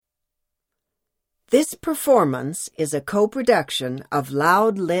This performance is a co-production of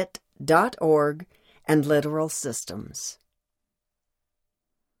loudlit.org and Literal Systems.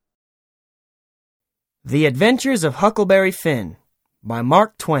 The Adventures of Huckleberry Finn by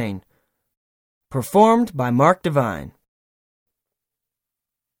Mark Twain. Performed by Mark Devine.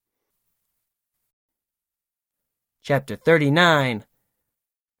 Chapter 39.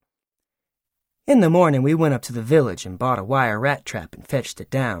 In the morning we went up to the village and bought a wire rat trap and fetched it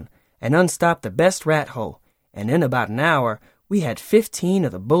down, and unstopped the best rat hole, and in about an hour we had 15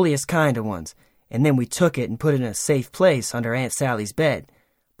 of the bulliest kind of ones, and then we took it and put it in a safe place under Aunt Sally's bed.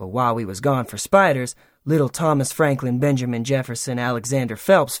 But while we was gone for spiders, little Thomas Franklin Benjamin Jefferson Alexander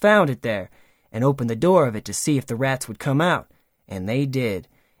Phelps found it there, and opened the door of it to see if the rats would come out, and they did,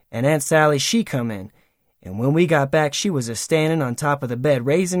 and Aunt Sally she come in, and when we got back she was a-standing on top of the bed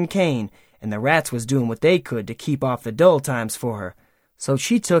raising Cain, and the rats was doing what they could to keep off the dull times for her. So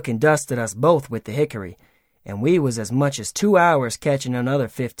she took and dusted us both with the hickory, and we was as much as 2 hours catching another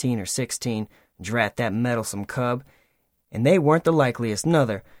 15 or 16, drat that meddlesome cub. And they weren't the likeliest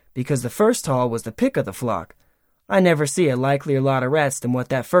nother, because the first haul was the pick of the flock. I never see a likelier lot of rats than what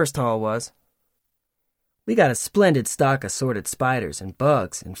that first haul was. We got a splendid stock of sorted spiders and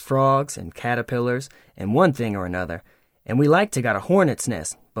bugs and frogs and caterpillars and one thing or another, and we liked to got a hornet's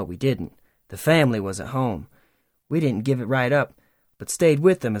nest, but we didn't. The family was at home. We didn't give it right up, but stayed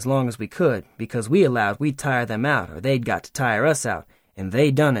with them as long as we could, because we allowed we'd tire them out, or they'd got to tire us out, and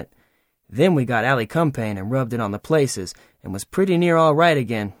they done it. Then we got alicumpan and rubbed it on the places, and was pretty near all right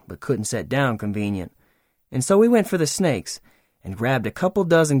again, but couldn't set down convenient. And so we went for the snakes, and grabbed a couple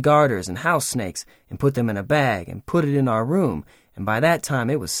dozen garters and house snakes, and put them in a bag, and put it in our room, and by that time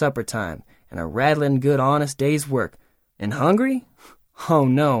it was supper time, and a rattling good honest day's work. And hungry? Oh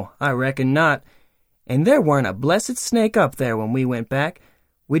no, I reckon not. And there weren't a blessed snake up there when we went back.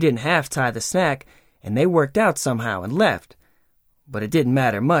 We didn't half-tie the snack, and they worked out somehow and left. But it didn't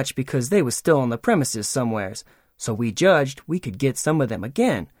matter much because they was still on the premises somewheres, so we judged we could get some of them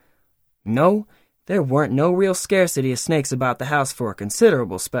again. No, there weren't no real scarcity of snakes about the house for a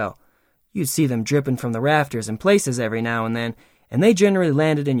considerable spell. You'd see them dripping from the rafters in places every now and then, and they generally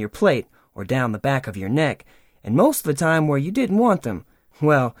landed in your plate or down the back of your neck, and most of the time where you didn't want them.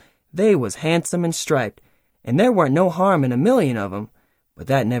 Well, they was handsome and striped, and there weren't no harm in a million of 'em, but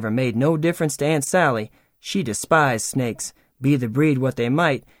that never made no difference to Aunt Sally. She despised snakes, be the breed what they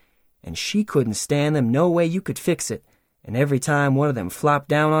might, and she couldn't stand them no way you could fix it, and every time one of them flopped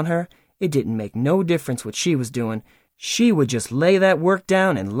down on her, it didn't make no difference what she was doing. She would just lay that work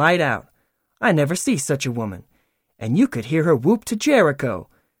down and light out. I never see such a woman, and you could hear her whoop to Jericho.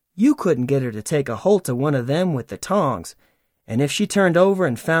 You couldn't get her to take a holt of one of them with the tongs, and if she turned over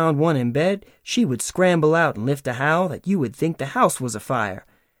and found one in bed, she would scramble out and lift a howl that you would think the house was afire.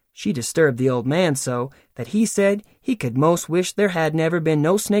 She disturbed the old man so that he said he could most wish there had never been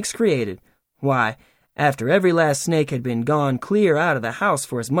no snakes created. Why, after every last snake had been gone clear out of the house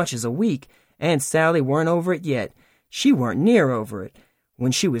for as much as a week, Aunt Sally weren't over it yet. She weren't near over it.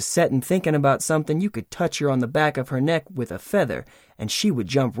 When she was settin' thinking about something, you could touch her on the back of her neck with a feather, and she would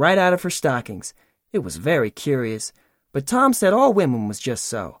jump right out of her stockings. It was very curious. But Tom said all women was just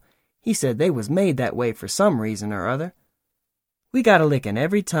so. He said they was made that way for some reason or other. We got a lickin'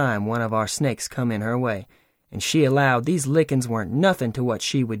 every time one of our snakes come in her way, and she allowed these lickin's weren't nothing to what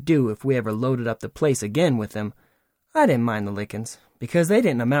she would do if we ever loaded up the place again with them. I didn't mind the lickin's, because they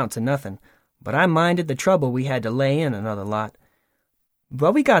didn't amount to nothing, but I minded the trouble we had to lay in another lot.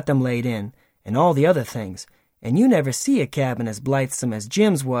 But we got them laid in, and all the other things, and you never see a cabin as blithesome as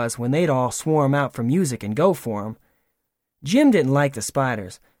Jim's was when they'd all swarm out for music and go for 'em. Jim didn't like the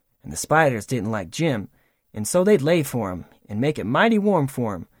spiders, and the spiders didn't like Jim, and so they'd lay for him and make it mighty warm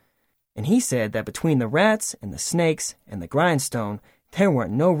for him. And he said that between the rats and the snakes and the grindstone, there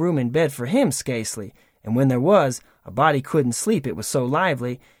weren't no room in bed for him scasely, and when there was, a body couldn't sleep, it was so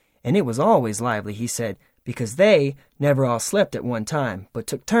lively, and it was always lively, he said, because they never all slept at one time, but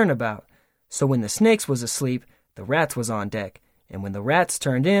took turnabout. So when the snakes was asleep, the rats was on deck, and when the rats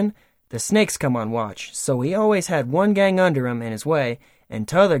turned in, the snakes come on watch, so he always had one gang under him in his way, and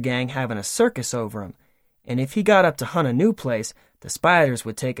t'other gang having a circus over him. And if he got up to hunt a new place, the spiders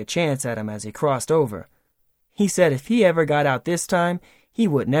would take a chance at him as he crossed over. He said if he ever got out this time, he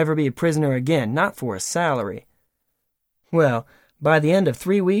would never be a prisoner again, not for a salary. Well, by the end of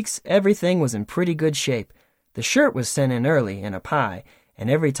 3 weeks, everything was in pretty good shape. The shirt was sent in early, in a pie, and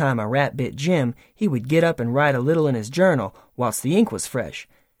every time a rat bit Jim, he would get up and write a little in his journal whilst the ink was fresh.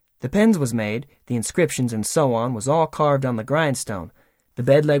 The pens was made, the inscriptions and so on was all carved on the grindstone. The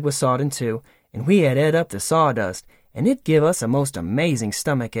bed leg was sawed in two, and we had ate up the sawdust, and it give us a most amazing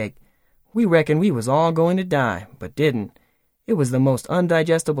stomach ache. We reckoned we was all going to die, but didn't. It was the most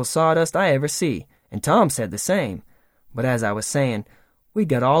undigestible sawdust I ever see, and Tom said the same. But as I was saying, we'd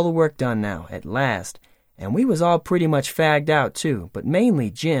got all the work done now, at last, and we was all pretty much fagged out too, but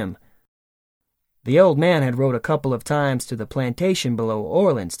mainly Jim. The old man had wrote a couple of times to the plantation below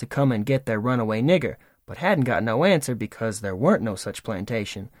Orleans to come and get their runaway nigger, but hadn't got no answer because there weren't no such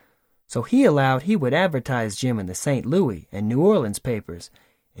plantation. So he allowed he would advertise Jim in the St. Louis and New Orleans papers,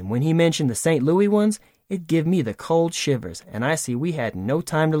 and when he mentioned the St. Louis ones, it give me the cold shivers, and I see we had no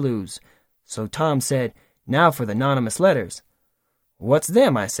time to lose. So Tom said, "Now for the anonymous letters." "What's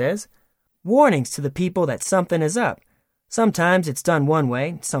them?" I says. "Warnings to the people that something is up. Sometimes it's done one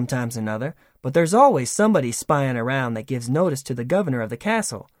way, sometimes another, but there's always somebody spying around that gives notice to the governor of the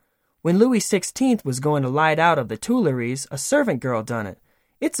castle. When Louis XVI was going to light out of the Tuileries, a servant girl done it.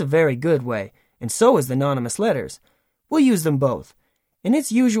 It's a very good way, and so is the anonymous letters. We'll use them both. And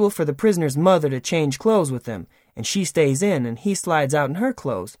it's usual for the prisoner's mother to change clothes with them, and she stays in and he slides out in her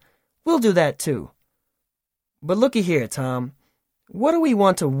clothes. We'll do that too." "But looky here, Tom. What do we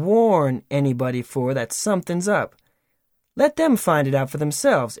want to warn anybody for that something's up? Let them find it out for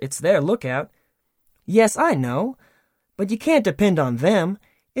themselves. It's their lookout." "Yes, I know. But you can't depend on them.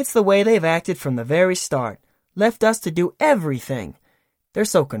 It's the way they've acted from the very start. Left us to do everything. They're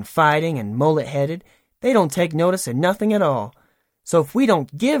so confiding and mullet-headed, they don't take notice of nothing at all. So if we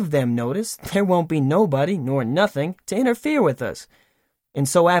don't give them notice, there won't be nobody, nor nothing, to interfere with us. And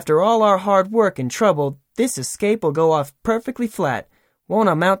so after all our hard work and trouble, this escape will go off perfectly flat. Won't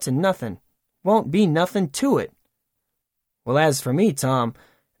amount to nothing. Won't be nothing to it." "Well, as for me, Tom,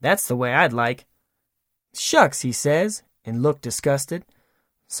 that's the way I'd like." "Shucks," he says, and looked disgusted.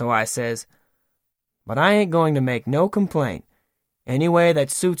 So I says, "But I ain't going to make no complaint. Any way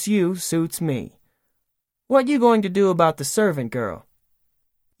that suits you suits me. What you going to do about the servant girl?"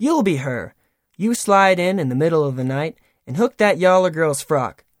 "You'll be her. You slide in the middle of the night and hook that yaller girl's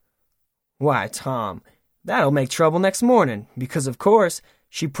frock." "Why, Tom, that'll make trouble next morning, because of course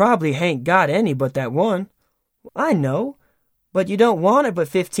she probably hain't got any but that one." "I know, but you don't want it but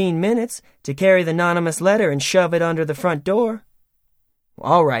 15 minutes to carry the anonymous letter and shove it under the front door."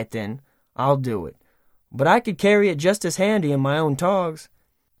 "All right then, I'll do it. But I could carry it just as handy in my own togs."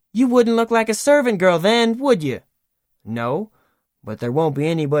 "You wouldn't look like a servant girl then, would you?" "No, but there won't be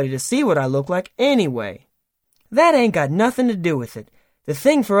anybody to see what I look like anyway." "That ain't got nothing to do with it. The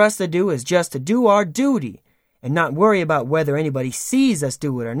thing for us to do is just to do our duty, and not worry about whether anybody sees us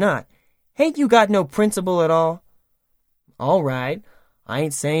do it or not. Hain't you got no principle at all?" "All right, I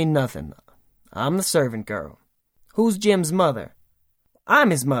ain't saying nothing. I'm the servant girl. Who's Jim's mother?"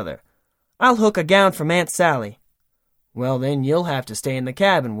 "I'm his mother. I'll hook a gown from Aunt Sally." "Well, then you'll have to stay in the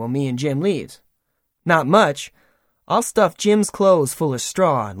cabin while me and Jim leaves." "Not much. I'll stuff Jim's clothes full of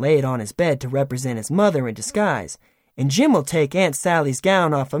straw and lay it on his bed to represent his mother in disguise, and Jim will take Aunt Sally's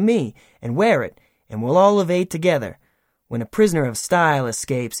gown off of me and wear it, and we'll all evade together. When a prisoner of style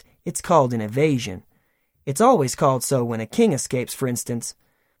escapes, it's called an evasion. It's always called so when a king escapes, for instance.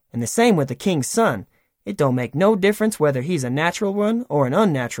 And the same with the king's son. It don't make no difference whether he's a natural one or an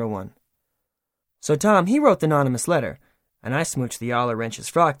unnatural one." So Tom, he wrote the anonymous letter, and I smooched the yaller wrench's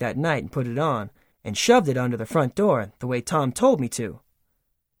frock that night and put it on, and shoved it under the front door the way Tom told me to.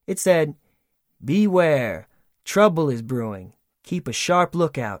 It said, "Beware, trouble is brewing. Keep a sharp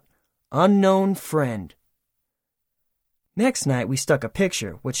lookout. Unknown friend." Next night we stuck a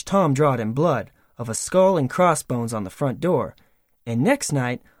picture, which Tom drawed in blood, of a skull and crossbones on the front door, and next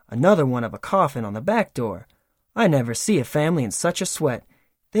night another one of a coffin on the back door. I never see a family in such a sweat.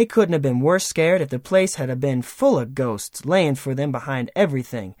 They couldn't have been worse scared if the place had been full of ghosts laying for them behind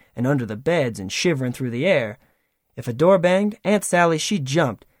everything and under the beds and shivering through the air. If a door banged, Aunt Sally, she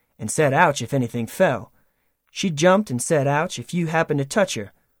jumped and said ouch if anything fell. She jumped and said ouch if you happened to touch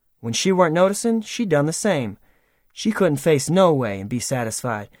her. When she weren't noticing, she done the same. She couldn't face no way and be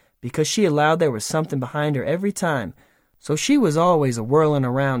satisfied, because she allowed there was something behind her every time, so she was always a-whirling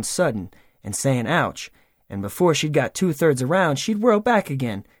around sudden and saying ouch, and before she'd got 2/3 around, she'd whirl back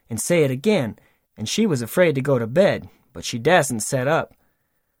again and say it again, and she was afraid to go to bed, but she dasn't set up.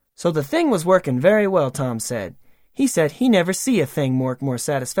 So the thing was working very well, Tom said. He said he never see a thing more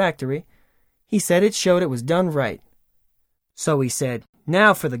satisfactory. He said it showed it was done right. So he said,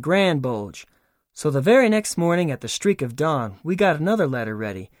 "Now for the grand bulge." So the very next morning at the streak of dawn, we got another letter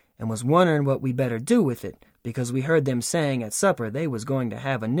ready and was wondering what we better do with it, because we heard them saying at supper they was going to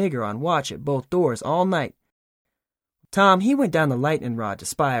have a nigger on watch at both doors all night. Tom, he went down the lightning rod to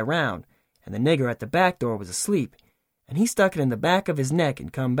spy around, and the nigger at the back door was asleep, and he stuck it in the back of his neck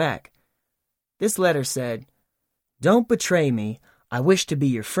and come back. This letter said, "Don't betray me. I wish to be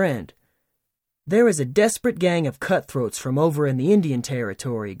your friend. There is a desperate gang of cutthroats from over in the Indian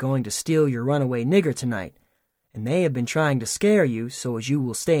Territory going to steal your runaway nigger tonight, and they have been trying to scare you so as you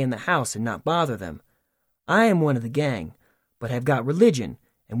will stay in the house and not bother them. I am one of the gang, but have got religion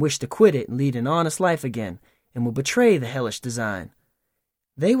and wish to quit it and lead an honest life again, and will betray the hellish design.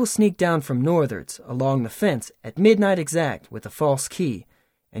 They will sneak down from northards along the fence at midnight exact with a false key,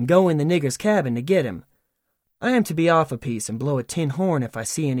 and go in the nigger's cabin to get him. I am to be off a piece and blow a tin horn if I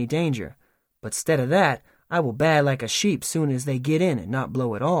see any danger, but stead of that, I will baa like a sheep soon as they get in and not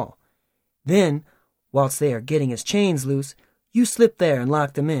blow at all. Then, whilst they are getting his chains loose, you slip there and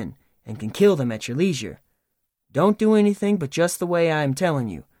lock them in, and can kill them at your leisure. Don't do anything but just the way I am telling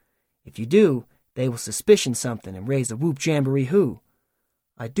you. If you do, they will suspicion something and raise a whoop-jamboree-hoo.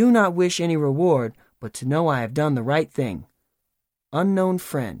 I do not wish any reward, but to know I have done the right thing. Unknown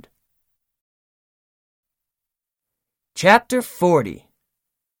Friend. Chapter 40.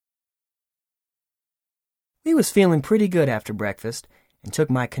 We was feeling pretty good after breakfast, and took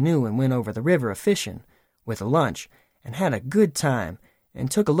my canoe and went over the river a-fishing, with a lunch, and had a good time,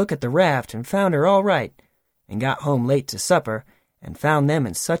 and took a look at the raft and found her all right, and got home late to supper, and found them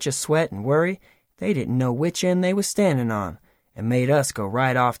in such a sweat and worry they didn't know which end they was standing on, and made us go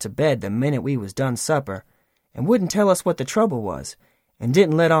right off to bed the minute we was done supper, and wouldn't tell us what the trouble was, and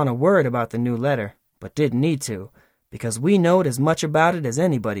didn't let on a word about the new letter, but didn't need to, because we knowed as much about it as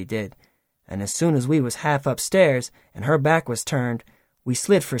anybody did, and as soon as we was half upstairs and her back was turned, we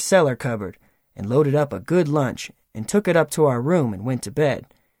slid for cellar cupboard, and loaded up a good lunch, and took it up to our room and went to bed,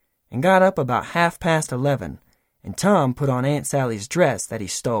 and got up about 11:30, and Tom put on Aunt Sally's dress that he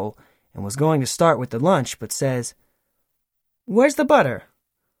stole, and was going to start with the lunch, but says, "Where's the butter?"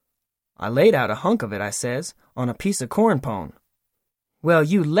 "I laid out a hunk of it," I says, "on a piece of corn pone." "Well,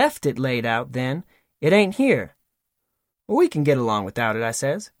 you left it laid out, then. It ain't here." "Well, we can get along without it," I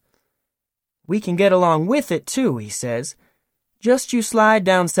says. "We can get along with it, too," he says. "Just you slide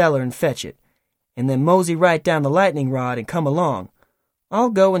down cellar and fetch it, and then mosey right down the lightning rod and come along.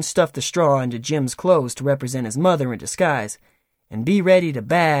 I'll go and stuff the straw into Jim's clothes to represent his mother in disguise, and be ready to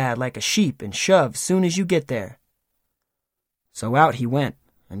baa like a sheep and shove soon as you get there." So out he went,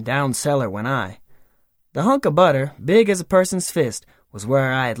 and down cellar went I. The hunk of butter, big as a person's fist, was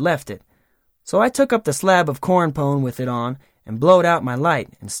where I had left it, so I took up the slab of corn pone with it on, and blowed out my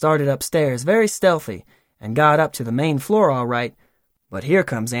light, and started upstairs very stealthy, and got up to the main floor all right, but here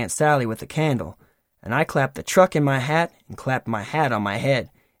comes Aunt Sally with the candle, and I clapped the truck in my hat, and clapped my hat on my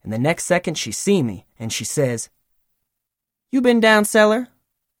head, and the next second she see me, and she says, "You been down cellar?"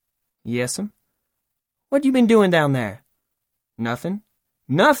 "Yes'm." "What you been doing down there?" "Nothing."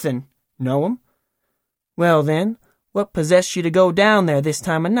 "Nothing? Know 'em?" "Well, then, what possessed you to go down there this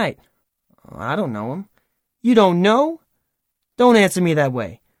time of night?" "I don't know 'em." "You don't know? Don't answer me that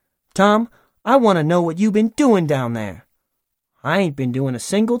way. Tom, I want to know what you been doing down there." "I ain't been doing a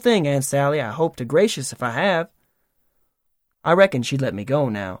single thing, Aunt Sally. I hope to gracious if I have." I reckon she'd let me go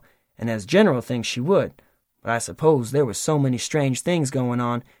now, and as general things she would, but I suppose there was so many strange things going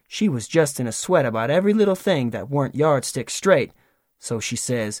on, she was just in a sweat about every little thing that weren't yardstick straight, so she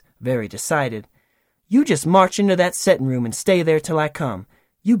says, very decided, "You just march into that settin' room and stay there till I come.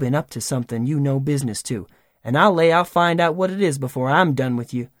 You been up to something you no business to, and I'll lay I'll find out what it is before I'm done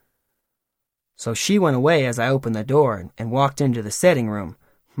with you." So she went away as I opened the door and walked into the setting room.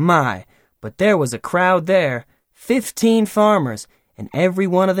 My, but there was a crowd there, 15 farmers, and every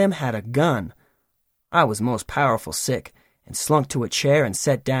one of them had a gun. I was most powerful sick, and slunk to a chair and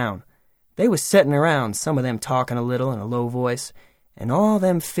set down. They was setting around, some of them talking a little in a low voice, and all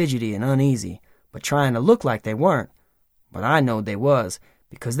them fidgety and uneasy, but trying to look like they weren't. But I knowed they was,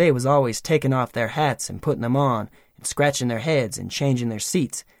 because they was always taking off their hats and putting them on, and scratching their heads and changing their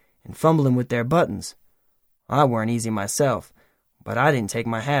seats, and fumbling with their buttons. I weren't easy myself, but I didn't take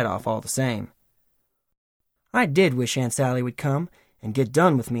my hat off all the same. I did wish Aunt Sally would come, and get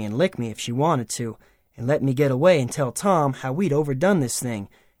done with me and lick me if she wanted to, and let me get away and tell Tom how we'd overdone this thing,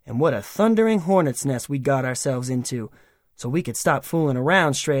 and what a thundering hornet's nest we'd got ourselves into, so we could stop fooling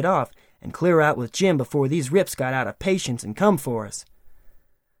around straight off, and clear out with Jim before these rips got out of patience and come for us.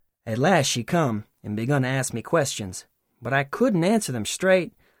 At last she come, and begun to ask me questions, but I couldn't answer them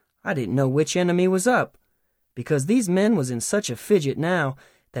straight. I didn't know which enemy was up, because these men was in such a fidget now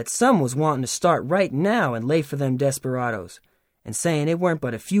that some was wanting to start right now and lay for them desperados, and saying it weren't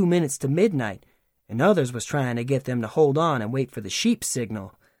but a few minutes to midnight, and others was trying to get them to hold on and wait for the sheep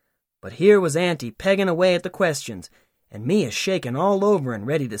signal. But here was Auntie pegging away at the questions, and me a-shaking all over and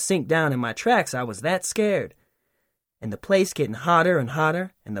ready to sink down in my tracks. I was that scared. And the place getting hotter and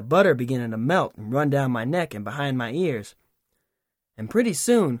hotter, and the butter beginning to melt and run down my neck and behind my ears. And pretty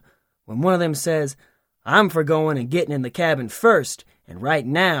soon, when one of them says, "I'm for going and getting in the cabin first, and right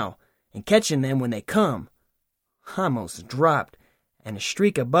now, and catching them when they come." I almost dropped, and a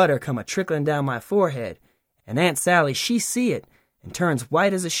streak of butter come a-trickling down my forehead, and Aunt Sally, she see it, and turns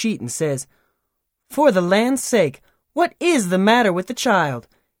white as a sheet and says, "For the land's sake, what is the matter with the child?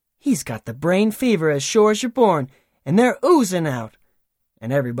 He's got the brain fever as sure as you're born, and they're oozing out."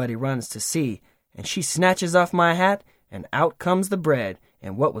 And everybody runs to see, and she snatches off my hat, and out comes the bread,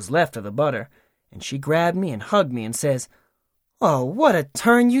 and what was left of the butter, and she grabbed me and hugged me and says, "Oh, what a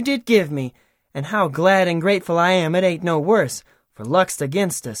turn you did give me, and how glad and grateful I am it ain't no worse, for luck's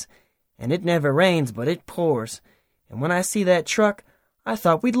against us, and it never rains but it pours. And when I see that truck, I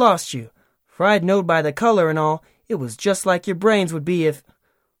thought we'd lost you, for I'd knowed by the color and all, it was just like your brains would be if—"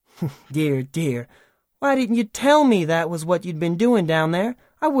 Dear, dear, why didn't you tell me that was what you'd been doing down there?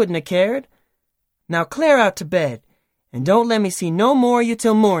 I wouldn't have cared. Now clear out to bed, and don't let me see no more of you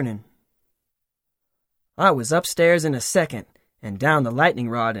till morning. I was upstairs in a second, and down the lightning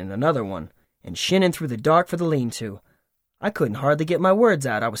rod in another one, and shinning through the dark for the lean-to. I couldn't hardly get my words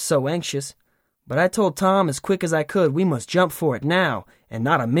out, I was so anxious. But I told Tom as quick as I could we must jump for it now, and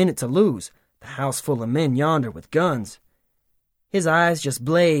not a minute to lose, the house full of men yonder with guns. His eyes just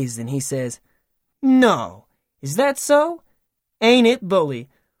blazed, and he says, "No, is that so? Ain't it bully?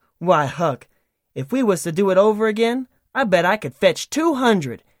 Why, Huck, if we was to do it over again, I bet I could fetch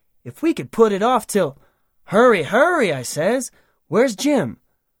 200. If we could put it off till—" "Hurry, hurry," I says. "Where's Jim?"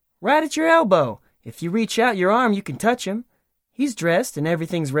 "Right at your elbow. If you reach out your arm, you can touch him. He's dressed and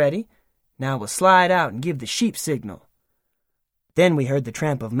everything's ready. Now we'll slide out and give the sheep signal." Then we heard the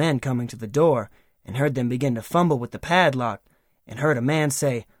tramp of men coming to the door, and heard them begin to fumble with the padlock, and heard a man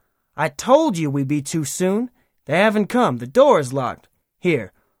say, "I told you we'd be too soon. They haven't come. The door is locked.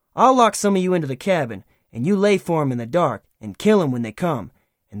 Here, I'll lock some of you into the cabin, and you lay for 'em in the dark, and kill 'em when they come,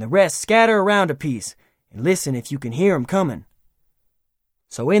 and the rest scatter around a piece, and listen if you can hear 'em coming."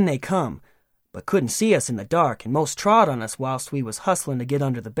 So in they come, but couldn't see us in the dark, and most trod on us whilst we was hustling to get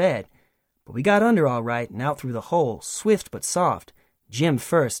under the bed. But we got under all right, and out through the hole, swift but soft, Jim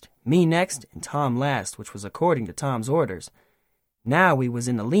first, me next, and Tom last, which was according to Tom's orders. Now we was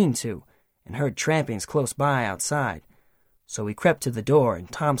in the lean-to, and heard trampings close by outside. So we crept to the door,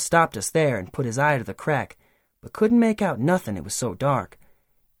 and Tom stopped us there and put his eye to the crack, but couldn't make out nothing, it was so dark,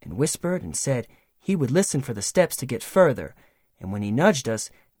 and whispered and said he would listen for the steps to get further, and when he nudged us,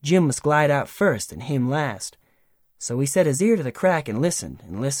 Jim must glide out first and him last. So he set his ear to the crack and listened,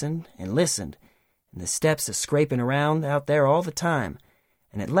 and listened, and listened, and the steps a scraping around out there all the time,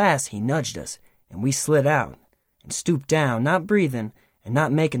 and at last he nudged us, and we slid out, and stooped down, not breathing, and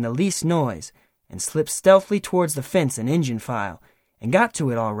not making the least noise, and slipped stealthily towards the fence and engine file, and got to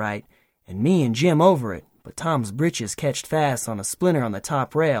it all right, and me and Jim over it, but Tom's britches catched fast on a splinter on the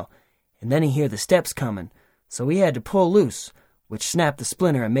top rail, and then he hear the steps coming, so he had to pull loose, which snapped the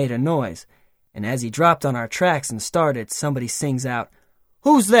splinter and made a noise, and as he dropped on our tracks and started, somebody sings out,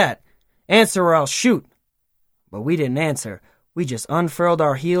 "Who's that? Answer or I'll shoot." But we didn't answer, we just unfurled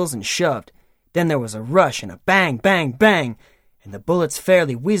our heels and shoved. Then there was a rush and a bang, bang, bang, and the bullets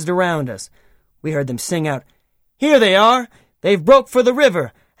fairly whizzed around us. We heard them sing out, "Here they are! They've broke for the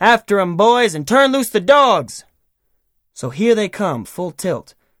river! After 'em, boys, and turn loose the dogs!" So here they come, full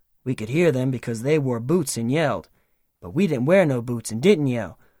tilt. We could hear them because they wore boots and yelled. But we didn't wear no boots and didn't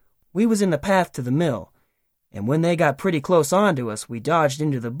yell. We was in the path to the mill, and when they got pretty close on to us, we dodged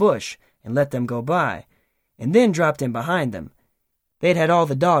into the bush and let them go by, and then dropped in behind them. They'd had all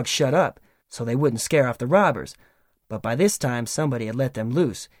the dogs shut up, so they wouldn't scare off the robbers, but by this time somebody had let them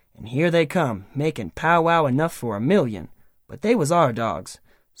loose, and here they come, making powwow enough for 1,000,000. But they was our dogs,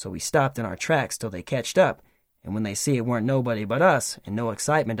 so we stopped in our tracks till they catched up, and when they see it weren't nobody but us, and no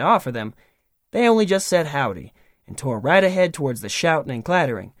excitement to offer them, they only just said howdy, and tore right ahead towards the shouting and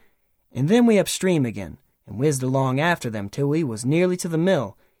clattering. And then we upstream again, and whizzed along after them till we was nearly to the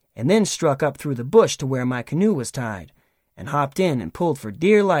mill, and then struck up through the bush to where my canoe was tied, and hopped in and pulled for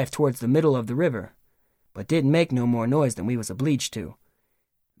dear life towards the middle of the river, but didn't make no more noise than we was obliged to.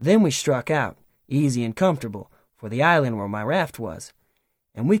 Then we struck out, easy and comfortable, for the island where my raft was,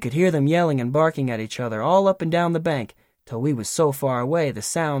 and we could hear them yelling and barking at each other all up and down the bank, till we was so far away the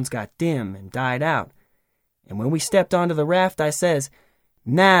sounds got dim and died out. And when we stepped onto the raft, I says,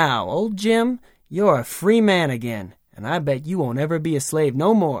 "Now, old Jim, you're a free man again, and I bet you won't ever be a slave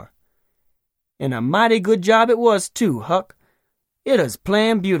no more." And a mighty good job it was, too, Huck. It was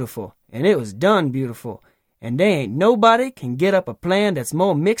planned beautiful, and it was done beautiful, and they ain't nobody can get up a plan that's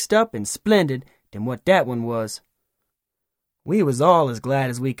more mixed up and splendid than what that one was. We was all as glad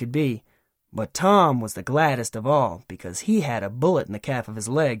as we could be, but Tom was the gladdest of all, because he had a bullet in the calf of his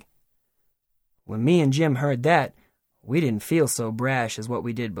leg. When me and Jim heard that, we didn't feel so brash as what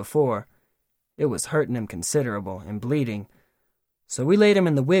we did before. It was hurting him considerable and bleeding. So we laid him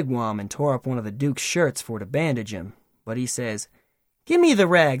in the wigwam and tore up one of the Duke's shirts for to bandage him. But he says, "Give me the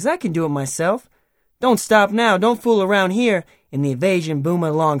rags, I can do it myself. Don't stop now, don't fool around here." And the evasion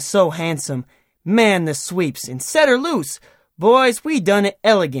booming along so handsome. Man the sweeps, and set her loose. Boys, we done it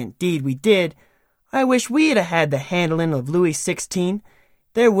elegant, 'deed we did. I wish we'd a had the handling of Louis XVI.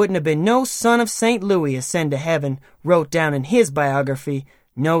 There wouldn't have been no son of St. Louis ascend to heaven, wrote down in his biography.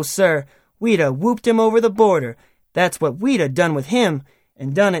 No, sir, we'd a whooped him over the border. That's what we'd a done with him,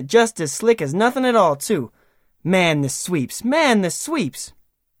 and done it just as slick as nothing at all, too. Man the sweeps, man the sweeps.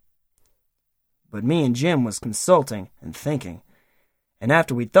 But me and Jim was consulting and thinking, and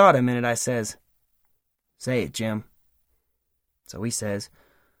after we'd thought a minute, I says, "Say it, Jim." So he says,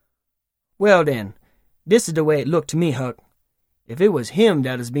 "Well then, this is the way it looked to me, Huck. If it was him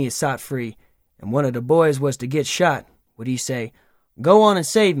that was being sot free, and one of the boys was to get shot, would he say, 'Go on and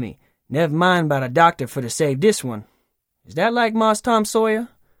save me, never mind about a doctor for to save this one'? Is that like Marse Tom Sawyer?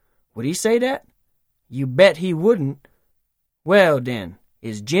 Would he say that? You bet he wouldn't. Well then,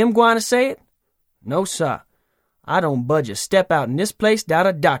 is Jim gwine to say it? No, sir. I don't budge a step out in this place without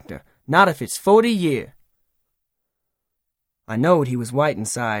a doctor, not if it's 40 year." I knowed he was white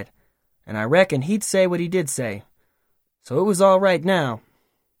inside, and I reckoned he'd say what he did say. So it was all right now,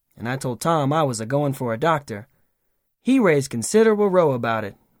 and I told Tom I was a-going for a doctor. He raised considerable row about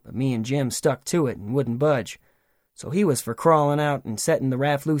it, but me and Jim stuck to it and wouldn't budge. So he was for crawling out and setting the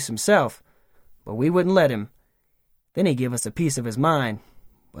raft loose himself, but we wouldn't let him. Then he give us a piece of his mind,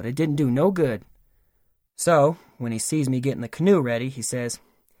 but it didn't do no good. So, when he sees me getting the canoe ready, he says,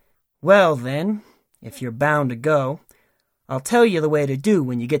 "Well then, if you're bound to go, I'll tell you the way to do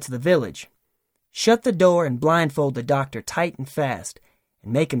when you get to the village. Shut the door and blindfold the doctor tight and fast,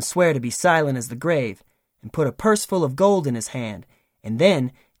 and make him swear to be silent as the grave, and put a purse full of gold in his hand, and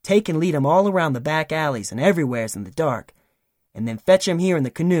then take and lead him all around the back alleys and everywheres in the dark, and then fetch him here in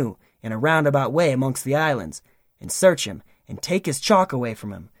the canoe in a roundabout way amongst the islands, and search him, and take his chalk away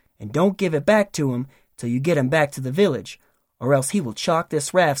from him, and don't give it back to him till you get him back to the village, or else he will chalk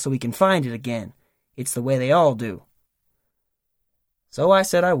this raft so he can find it again. It's the way they all do." So I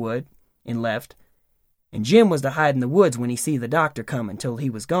said I would, and left, and Jim was to hide in the woods when he see the doctor come until he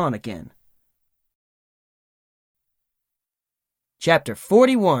was gone again. Chapter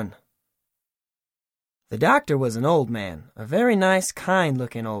 41. The doctor was an old man, a very nice,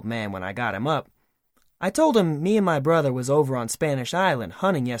 kind-looking old man when I got him up. I told him me and my brother was over on Spanish Island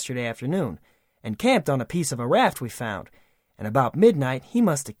hunting yesterday afternoon, and camped on a piece of a raft we found, and about midnight he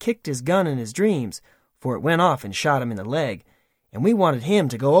must have kicked his gun in his dreams, for it went off and shot him in the leg, and we wanted him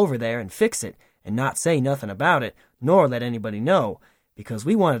to go over there and fix it, and not say nothing about it, nor let anybody know, because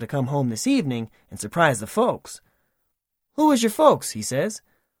we wanted to come home this evening and surprise the folks. "Who is your folks?" he says.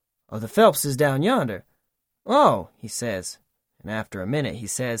 "Oh, the Phelpses down yonder." "Oh," he says, and after a minute he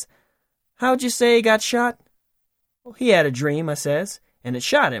says, "How'd you say he got shot?" "Well, he had a dream," I says, "and it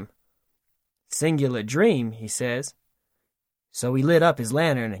shot him." "Singular dream," he says. So he lit up his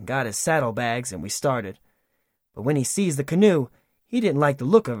lantern and got his saddlebags, and we started. But when he sees the canoe, he didn't like the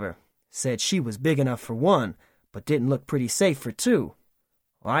look of her. Said she was big enough for one, but didn't look pretty safe for two.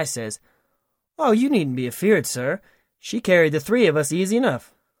 Well, I says, "Oh, you needn't be afeard, sir. She carried the three of us easy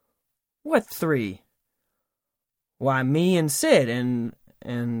enough." "What three?" "Why, me and Sid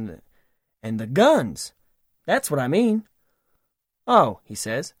and the guns. That's what I mean." "Oh," he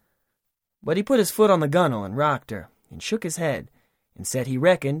says. But he put his foot on the gunwale and rocked her, and shook his head, and said he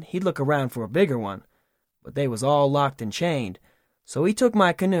reckoned he'd look around for a bigger one, but they was all locked and chained. So he took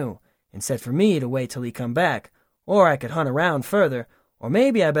my canoe, and said for me to wait till he come back, or I could hunt around further, or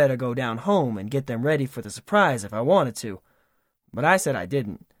maybe I better go down home and get them ready for the surprise if I wanted to. But I said I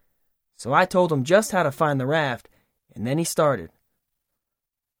didn't. So I told him just how to find the raft, and then he started.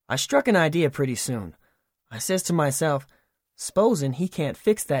 I struck an idea pretty soon. I says to myself, "S'posen he can't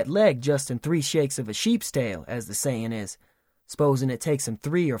fix that leg just in 3 shakes of a sheep's tail, as the saying is. S'posen it takes him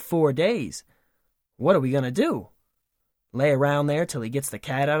 3 or 4 days. What are we going to do? Lay around there till he gets the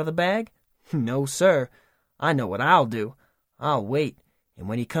cat out of the bag? No, sir. I know what I'll do. I'll wait, and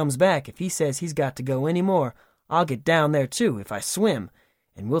when he comes back, if he says he's got to go any more, I'll get down there too, if I swim,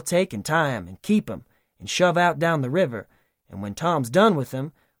 and we'll take and tie him and keep him, and shove out down the river, and when Tom's done with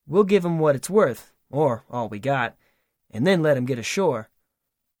him, we'll give him what it's worth, or all we got, and then let him get ashore."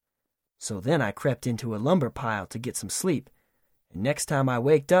 So then I crept into a lumber pile to get some sleep, and next time I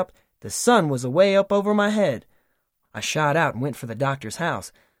waked up, the sun was away up over my head. I shot out and went for the doctor's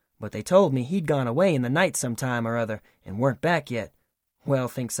house, but they told me he'd gone away in the night some time or other, and weren't back yet. Well,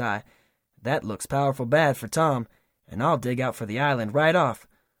 thinks I, That looks powerful bad for Tom, and I'll dig out for the island right off.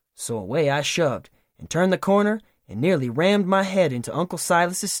 So away I shoved, and turned the corner, and nearly rammed my head into Uncle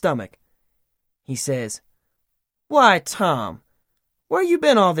Silas's stomach. He says, "Why, Tom, where you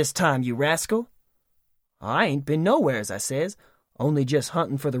been all this time, you rascal?" "I ain't been nowheres," I says, "only just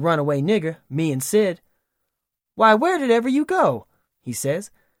hunting for the runaway nigger, me and Sid." "Why, where did ever you go?" he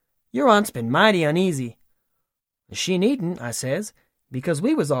says. "Your aunt's been mighty uneasy." "She needn't," I says, "because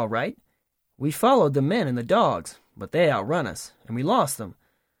we was all right. We followed the men and the dogs, but they outrun us, and we lost them.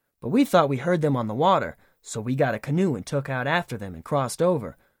 But we thought we heard them on the water, so we got a canoe and took out after them and crossed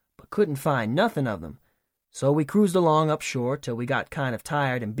over, but couldn't find nothing of them. So we cruised along up shore till we got kind of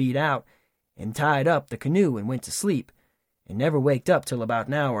tired and beat out, and tied up the canoe and went to sleep, and never waked up till about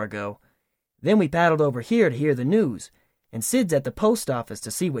an hour ago. Then we paddled over here to hear the news, and Sid's at the post office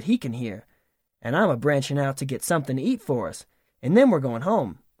to see what he can hear, and I'm a-branching out to get something to eat for us, and then we're going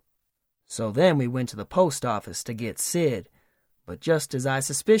home." So then we went to the post office to get Sid, but just as I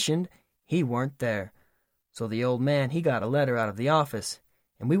suspicioned, he weren't there. So the old man, he got a letter out of the office,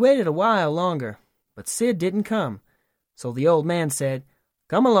 and we waited a while longer, but Sid didn't come. So the old man said,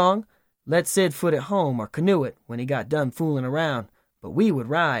 "Come along, let Sid foot it home or canoe it when he got done fooling around, but we would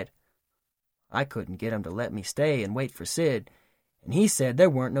ride." I couldn't get him to let me stay and wait for Sid, and he said there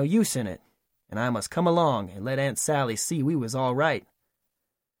weren't no use in it, and I must come along and let Aunt Sally see we was all right.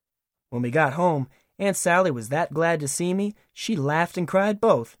 When we got home, Aunt Sally was that glad to see me, she laughed and cried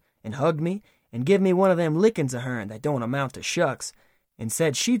both, and hugged me, and give me one of them lickings of hern that don't amount to shucks, and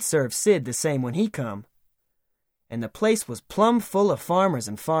said she'd serve Sid the same when he come. And the place was plumb full of farmers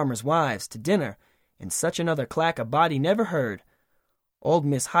and farmers' wives to dinner, and such another clack a body never heard. Old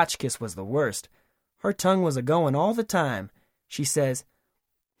Miss Hotchkiss was the worst. Her tongue was a-going all the time. She says,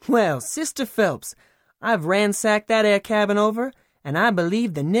 "Well, Sister Phelps, I've ransacked that 'ere cabin over, and I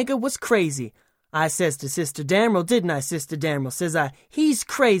believe the nigger was crazy. I says to Sister Damrell, didn't I, Sister Damrell? Says I, 'He's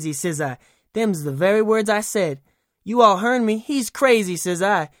crazy,' says I. Them's the very words I said. You all hearn me. 'He's crazy,' says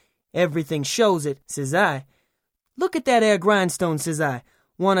I. 'Everything shows it,' says I. 'Look at that 'ere grindstone,' says I.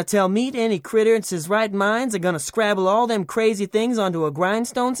 'Want to tell me to any critter in his right minds are going to scrabble all them crazy things onto a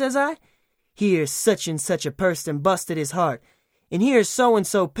grindstone,' says I. 'Here's such and such a person busted his heart, and here's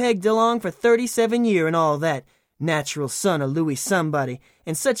so-and-so pegged along for 37 year and all that. Natural son of Louis somebody,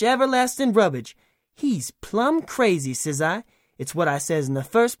 and such everlasting rubbage. He's plumb crazy,' says I. 'It's what I says in the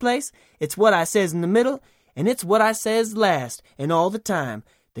first place, it's what I says in the middle, and it's what I says last, and all the time.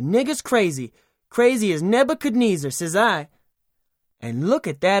 The nigger's crazy, crazy as Nebuchadnezzar,' says I. 'And look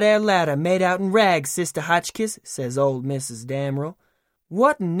at that 'ere ladder made out in rags, Sister Hotchkiss,' says old Mrs. Damrell.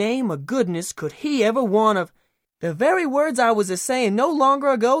 'What name of goodness could he ever want of—' The very words I was a-saying no longer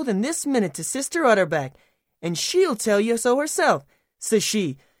ago than this minute to Sister Utterback, and she'll tell you so herself. Says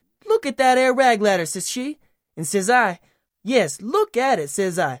she, 'Look at that 'ere rag ladder,' says she. And says I, 'Yes, look at it,'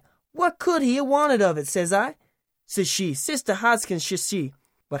 says I. 'What could he have wanted of it?' says I. Says she, 'Sister Hodgkins,' says she,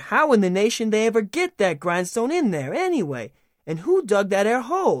 'but how in the nation they ever get that grindstone in there, anyway? And who dug that 'ere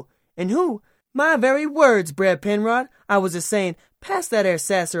hole? And who—' 'My very words, Brer Penrod, I was a-saying, pass that 'ere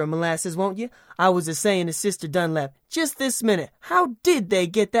sasser of molasses, won't you? I was a-saying to Sister Dunlap, just this minute, how did they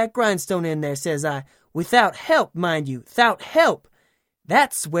get that grindstone in there,' says I. 'Without help, mind you, 'thout help.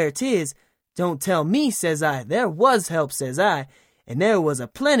 That's where 'tis. Don't tell me,' says I. 'There was help,' says I. 'And there was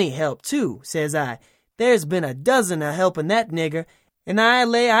a-plenty help, too,' says I. 'There's been a dozen a-helping that nigger, and I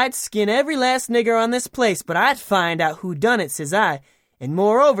lay I'd skin every last nigger on this place, but I'd find out who done it,' says I. 'And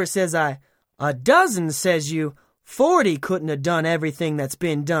moreover,' says I, 'a dozen,' says you. 40 couldn't have done everything that's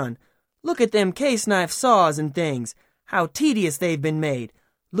been done. Look at them case knife saws and things, how tedious they've been made.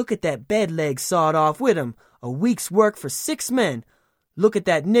 Look at that bed leg sawed off with 'em, a week's work for 6 men. Look at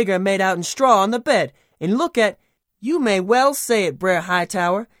that nigger made out in straw on the bed, and look at—' 'You may well say it, Brer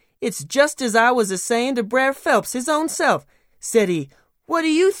Hightower. It's just as I was a-saying to Brer Phelps his own self. Said he, "What do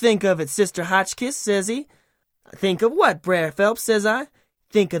you think of it, Sister Hotchkiss?" says he. 'Think of what, Brer Phelps?' says I.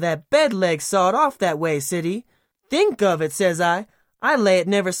 'Think of that bed leg sawed off that way,' said he. 'Think of it,' says I. 'I lay it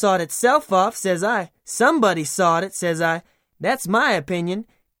never sawed itself off,' says I. 'Somebody sawed it,' says I. 'That's my opinion.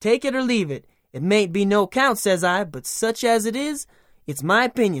 Take it or leave it. It mayn't be no count,' says I, 'but such as it is, it's my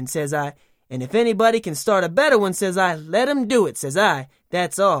opinion,' says I. 'And if anybody can start a better one,' says I, 'let 'em do it,' says I.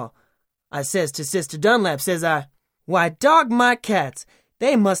 That's all. I says to Sister Dunlap, says I, 'Why, dog my cats,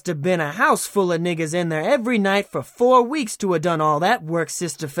 they must have been a house full of niggers in there every night for 4 weeks to have done all that work,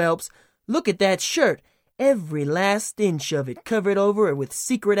 Sister Phelps. Look at that shirt. Every last inch of it covered over with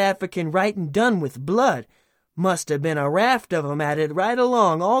secret African writing done with blood. Must have been a raft of 'em at it right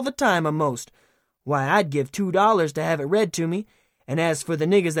along all the time a'most. Why, I'd give $2 to have it read to me. And as for the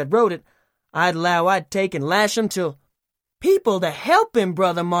niggers that wrote it, I'd 'low I'd take and lash 'em till... People to help him,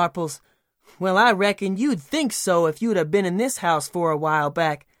 Brother Marples. Well, I reckon you'd think so if you'd have been in this house for a while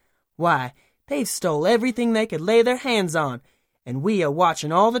back. Why, they've stole everything they could lay their hands on, and we are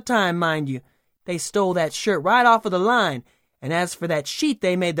watching all the time, mind you. They stole that shirt right off of the line, and as for that sheet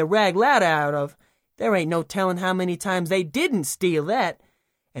they made the rag ladder out of, there ain't no telling how many times they didn't steal that.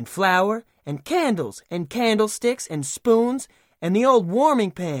 And flour, and candles, and candlesticks, and spoons, and the old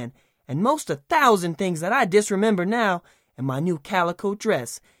warming pan, and most 1,000 things that I disremember now, and my new calico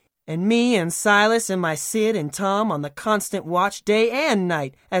dress, and me and Silas and my Sid and Tom on the constant watch day and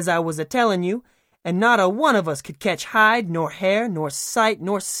night, as I was a-telling you, and not a one of us could catch hide, nor hair, nor sight,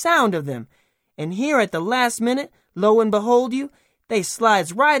 nor sound of them. And here at the last minute, lo and behold you, they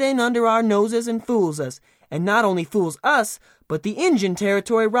slides right in under our noses and fools us, and not only fools us, but the Injun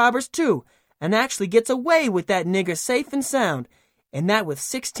Territory robbers too, and actually gets away with that nigger safe and sound, and that with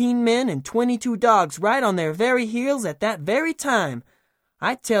 16 men and 22 dogs right on their very heels at that very time.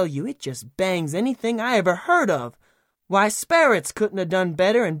 I tell you, it just bangs anything I ever heard of. Why, sperrits couldn't have done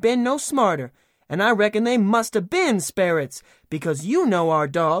better and been no smarter, and I reckon they must have been sperrits, because you know our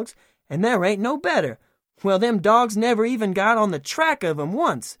dogs, and there ain't no better. Well, them dogs never even got on the track of 'em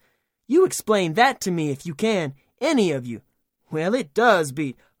once. You explain that to me if you can, any of you. Well, it does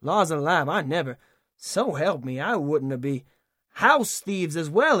beat. Laws alive, I never. So help me, I wouldn't have be. House thieves as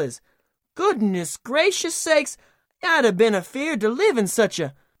well as. Goodness gracious sakes, I'd have been afeard to live in such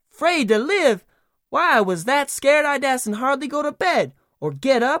a... 'Fraid to live. Why, I was that scared I dasn't hardly go to bed, or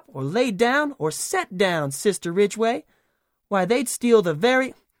get up, or lay down, or set down, Sister Ridgway. Why, they'd steal the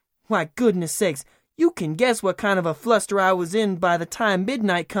very... Why, goodness sakes, you can guess what kind of a fluster I was in by the time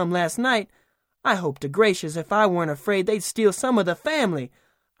midnight come last night. I hope to gracious if I weren't afraid they'd steal some of the family.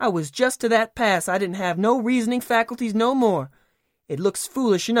 I was just to that pass I didn't have no reasoning faculties no more. It looks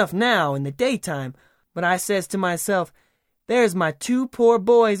foolish enough now in the daytime, but I says to myself, there's my 2 poor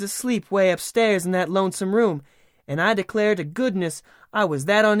boys asleep way upstairs in that lonesome room, and I declare to goodness I was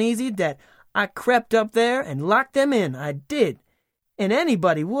that uneasy that I crept up there and locked them in, I did. And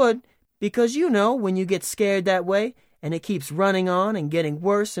anybody would, because you know when you get scared that way, and it keeps running on and getting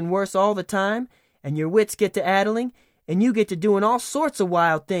worse and worse all the time, and your wits get to addling, and you get to doing all sorts of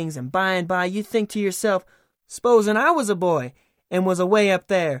wild things, and by you think to yourself, s'posen I was a boy, and was away up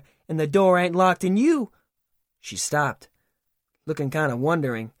there, and the door ain't locked, and you... She stopped, looking kind of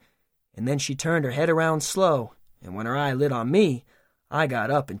wondering, and then she turned her head around slow, and when her eye lit on me, I got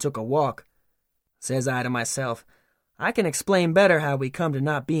up and took a walk. Says I to myself, I can explain better how we come to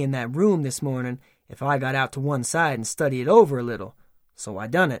not be in that room this morning if I got out to one side and studied it over a little. So I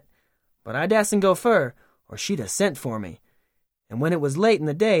done it. But I dasn't go fur, or she'd have sent for me. And when it was late in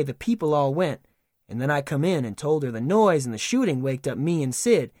the day, the people all went, and then I come in and told her the noise and the shooting waked up me and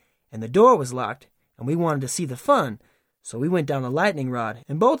Sid, and the door was locked, and we wanted to see the fun, so we went down the lightning rod,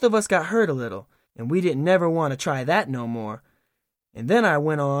 and both of us got hurt a little, and we didn't never want to try that no more. And then I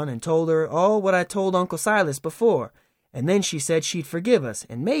went on and told her all what I told Uncle Silas before, and then she said she'd forgive us,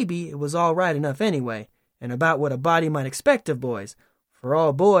 and maybe it was all right enough anyway, and about what a body might expect of boys, for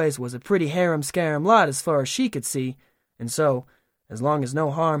all boys was a pretty harum-scarum lot as far as she could see, and so, as long as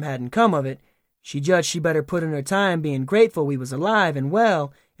no harm hadn't come of it, she judged she better put in her time being grateful we was alive and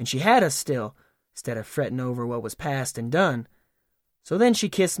well, and she had us still, instead of fretting over what was past and done. So then she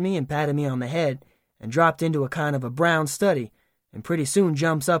kissed me and patted me on the head, and dropped into a kind of a brown study, and pretty soon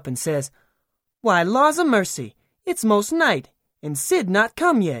jumps up and says, Why, laws a mercy, it's most night, and Sid not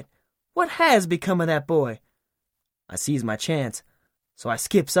come yet. What has become of that boy? I sees my chance, so I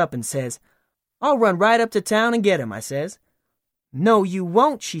skips up and says, I'll run right up to town and get him, I says. No, you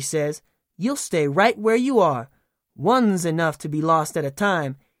won't, she says. You'll stay right where you are. One's enough to be lost at a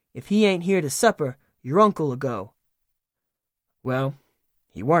time. If he ain't here to supper, your uncle'll go. Well,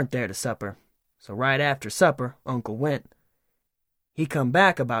 he warn't there to supper, so right after supper, Uncle went. He come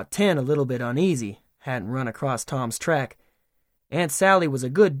back about 10 a little bit uneasy, hadn't run across Tom's track. Aunt Sally was a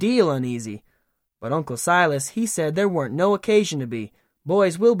good deal uneasy, but Uncle Silas, he said there weren't no occasion to be.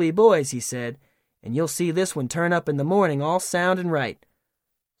 Boys will be boys, he said, and you'll see this one turn up in the morning all sound and right.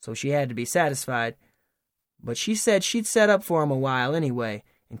 So she had to be satisfied, but she said she'd set up for him a while anyway,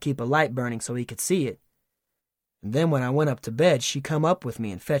 and keep a light burning so he could see it. And then when I went up to bed, she come up with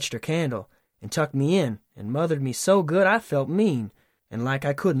me and fetched her candle, and tucked me in, and mothered me so good I felt mean, and like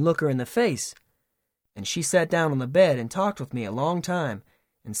I couldn't look her in the face. And she sat down on the bed and talked with me a long time,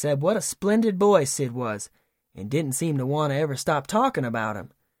 and said what a splendid boy Sid was, and didn't seem to want to ever stop talking about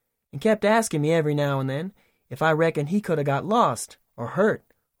him, and kept asking me every now and then if I reckoned he could have got lost, or hurt,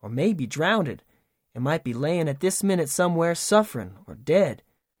 or maybe drownded, and might be laying at this minute somewhere suffering, or dead.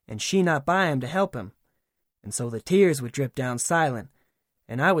 and she not by him to help him. And so the tears would drip down silent,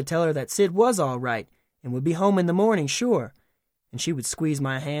 and I would tell her that Sid was all right and would be home in the morning, sure. And she would squeeze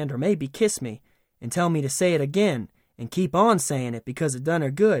my hand or maybe kiss me and tell me to say it again and keep on saying it because it done her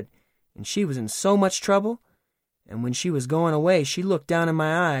good, and she was in so much trouble. And when she was going away, she looked down in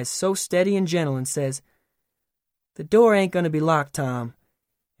my eyes so steady and gentle and says, "The door ain't going to be locked, Tom,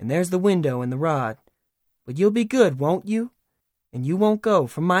 and there's the window and the rod, but you'll be good, won't you? And you won't go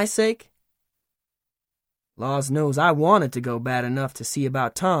for my sake?" Laws knows I wanted to go bad enough to see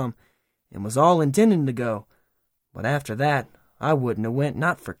about Tom, and was all intending to go, but after that I wouldn't have went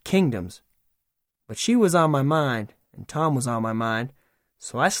not for kingdoms. But she was on my mind, and Tom was on my mind,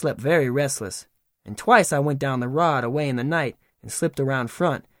 so I slept very restless, and twice I went down the rod away in the night and slipped around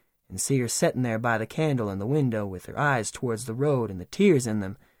front, and see her setting there by the candle in the window with her eyes towards the road and the tears in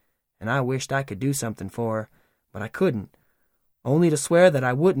them, and I wished I could do something for her, but I couldn't, only to swear that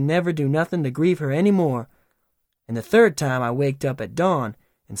I wouldn't never do nothing to grieve her any more. And the third time I waked up at dawn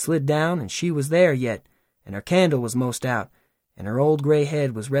and slid down, and she was there yet, and her candle was most out, and her old gray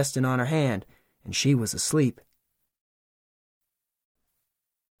head was resting on her hand, and she was asleep.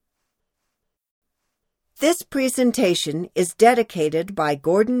 This presentation is dedicated by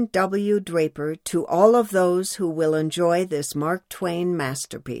Gordon W. Draper to all of those who will enjoy this Mark Twain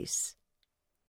masterpiece.